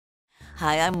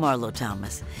Hi, I'm Marlo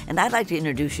Thomas, and I'd like to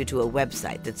introduce you to a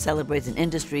website that celebrates an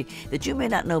industry that you may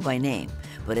not know by name,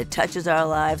 but it touches our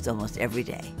lives almost every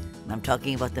day. And I'm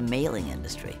talking about the mailing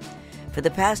industry. For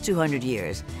the past 200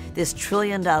 years, this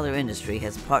trillion-dollar industry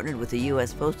has partnered with the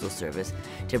U.S. Postal Service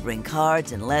to bring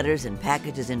cards and letters and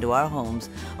packages into our homes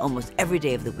almost every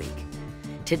day of the week.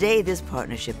 Today, this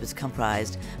partnership is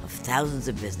comprised of thousands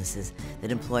of businesses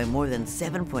that employ more than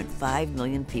 7.5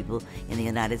 million people in the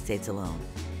United States alone.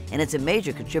 And it's a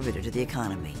major contributor to the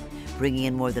economy, bringing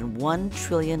in more than $1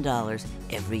 trillion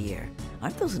every year.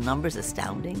 Aren't those numbers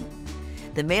astounding?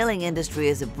 The mailing industry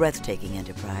is a breathtaking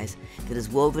enterprise that is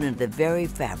woven into the very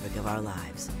fabric of our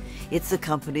lives. It's the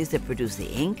companies that produce the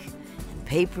ink and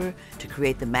paper to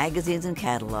create the magazines and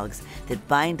catalogs that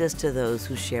bind us to those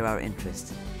who share our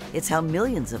interests. It's how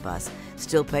millions of us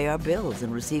still pay our bills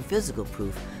and receive physical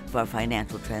proof of our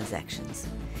financial transactions.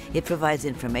 It provides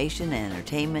information and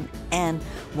entertainment, and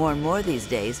more these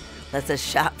days, lets us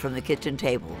shop from the kitchen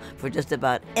table for just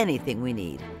about anything we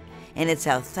need. And it's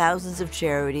how thousands of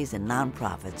charities and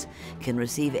nonprofits can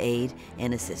receive aid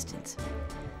and assistance.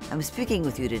 I'm speaking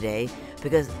with you today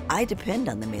because I depend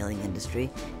on the mailing industry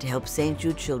to help St.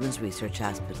 Jude Children's Research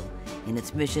Hospital in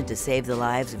its mission to save the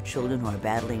lives of children who are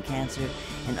battling cancer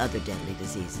and other deadly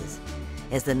diseases.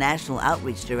 As the National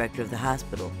Outreach Director of the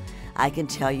hospital, I can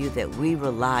tell you that we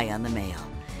rely on the mail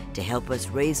to help us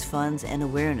raise funds and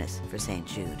awareness for St.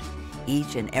 Jude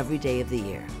each and every day of the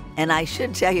year. And I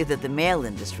should tell you that the mail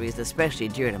industry is especially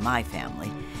dear to my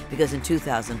family because in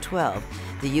 2012,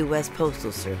 the U.S.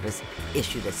 Postal Service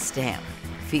issued a stamp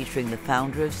featuring the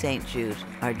founder of St. Jude,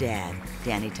 our dad,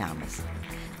 Danny Thomas.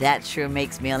 That sure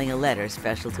makes mailing a letter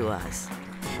special to us.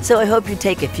 So I hope you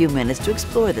take a few minutes to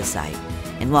explore the site.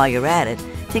 And while you're at it,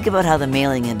 think about how the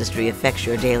mailing industry affects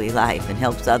your daily life and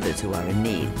helps others who are in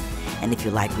need. And if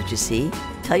you like what you see,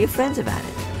 tell your friends about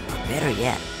it. Or better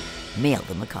yet, mail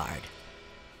them a card.